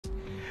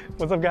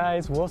What's up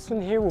guys, Wilson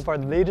here with our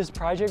latest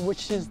project,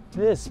 which is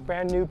this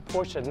brand new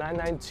Porsche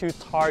 992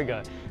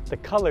 Targa. The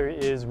color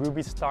is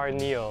Ruby Star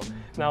Neo.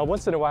 Now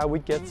once in a while we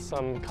get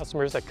some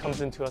customers that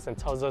comes into us and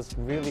tells us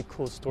really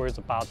cool stories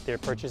about their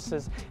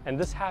purchases, and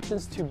this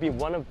happens to be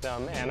one of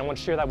them, and I want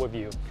to share that with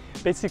you.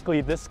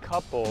 Basically this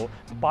couple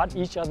bought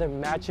each other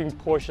matching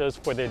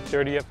Porsches for their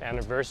 30th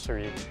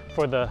anniversary.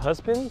 For the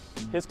husband,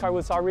 his car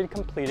was already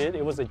completed.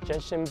 It was a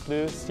Gentian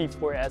Blue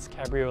C4S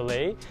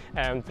Cabriolet,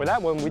 and for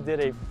that one we did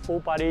a full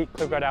body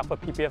ClearGuard Alpha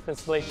PPF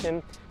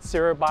installation,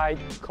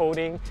 Cerebite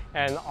coating,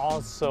 and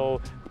also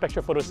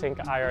Spectra Photosync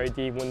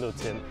IRD window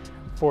tint.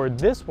 For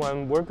this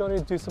one, we're going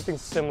to do something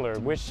similar,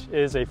 which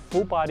is a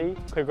full body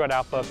ClearGuard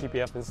Alpha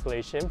PPF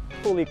installation,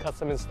 fully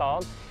custom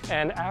installed.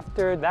 And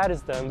after that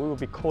is done, we will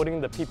be coating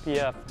the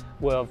PPF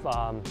with,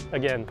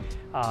 again,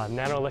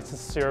 Nano Lexus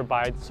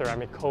Cerebite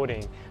ceramic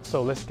coating.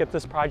 So let's get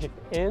this project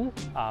in.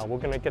 We're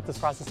going to get this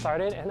process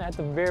started, and at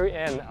the very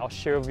end, I'll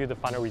share with you the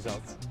final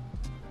results.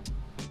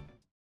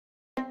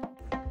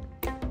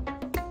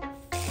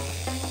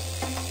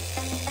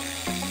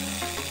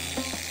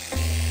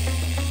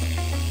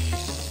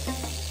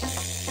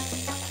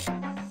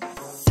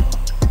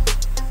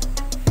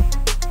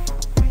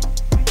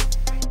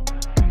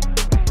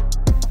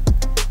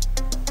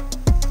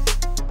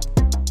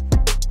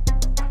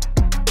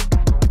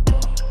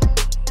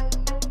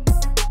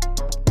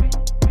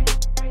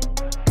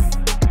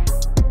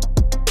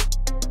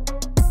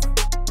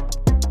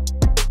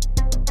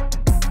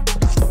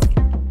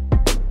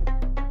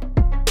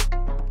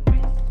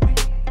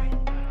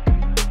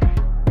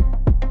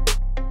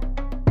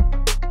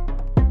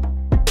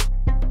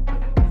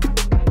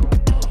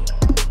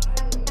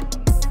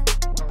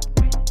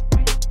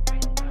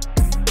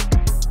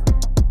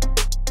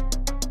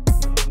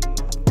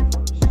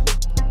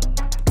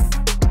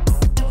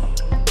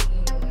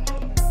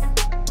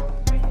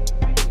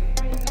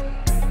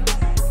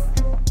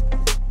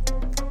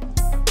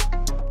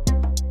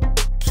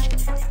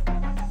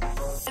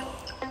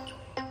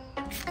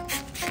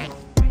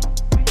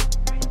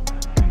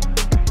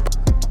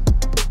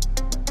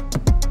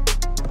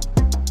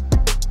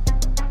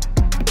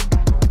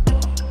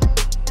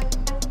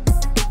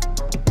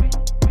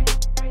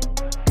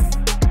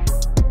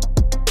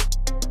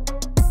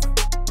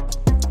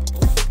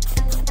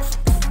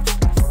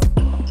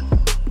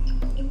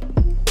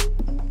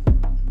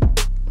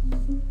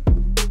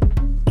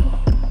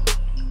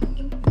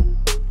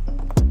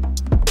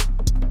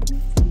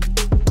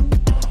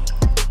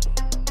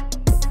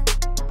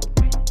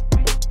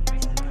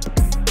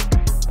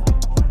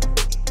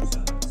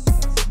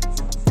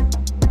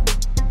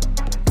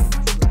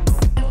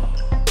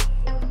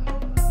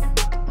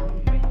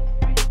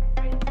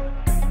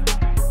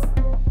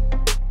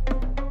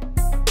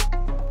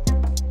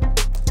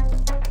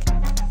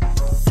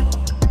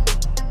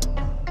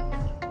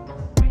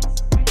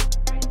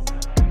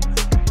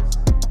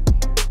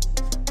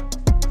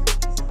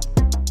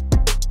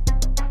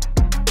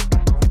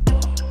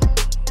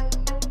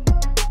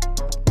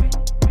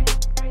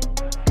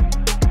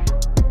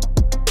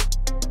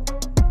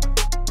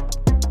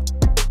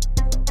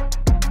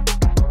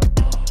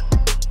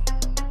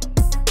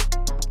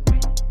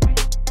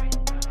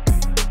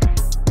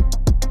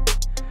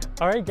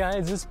 Alright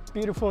guys, this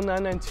beautiful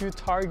 992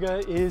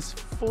 Targa is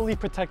fully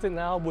protected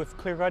now with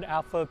ClearGuard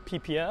Alpha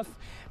PPF.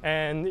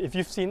 And if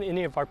you've seen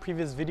any of our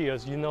previous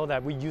videos, you know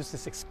that we use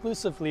this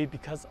exclusively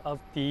because of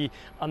the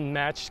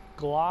unmatched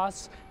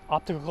gloss,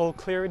 optical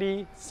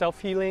clarity,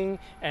 self-healing,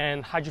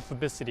 and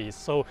hydrophobicity.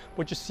 So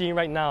what you're seeing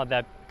right now,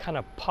 that kind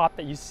of pop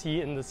that you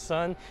see in the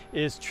sun,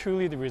 is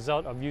truly the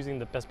result of using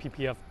the best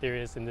PPF there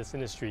is in this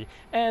industry.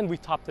 And we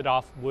topped it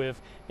off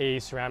with a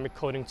ceramic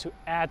coating to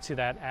add to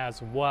that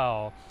as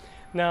well.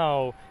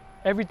 Now,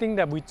 everything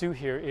that we do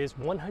here is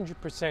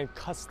 100%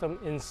 custom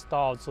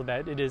installed so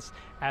that it is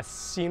as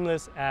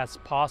seamless as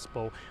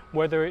possible.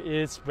 Whether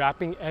it's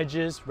wrapping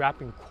edges,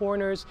 wrapping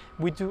corners,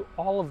 we do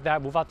all of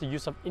that without the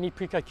use of any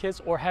pre-cut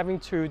kits or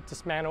having to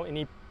dismantle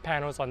any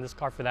panels on this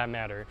car for that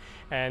matter.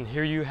 And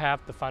here you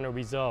have the final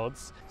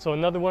results. So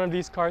another one of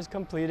these cars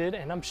completed,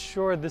 and I'm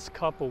sure this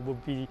couple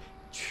will be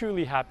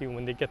truly happy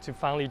when they get to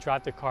finally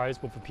drive the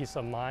cars with a peace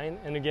of mind.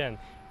 And again,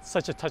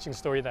 such a touching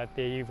story that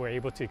they were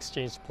able to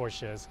exchange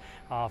Porsches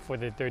for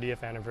their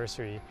 30th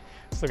anniversary.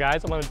 So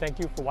guys, I want to thank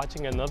you for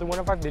watching another one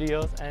of our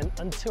videos, and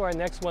until our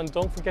next one,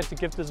 don't forget to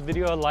give this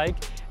video a like,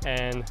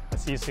 and I'll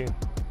see you soon.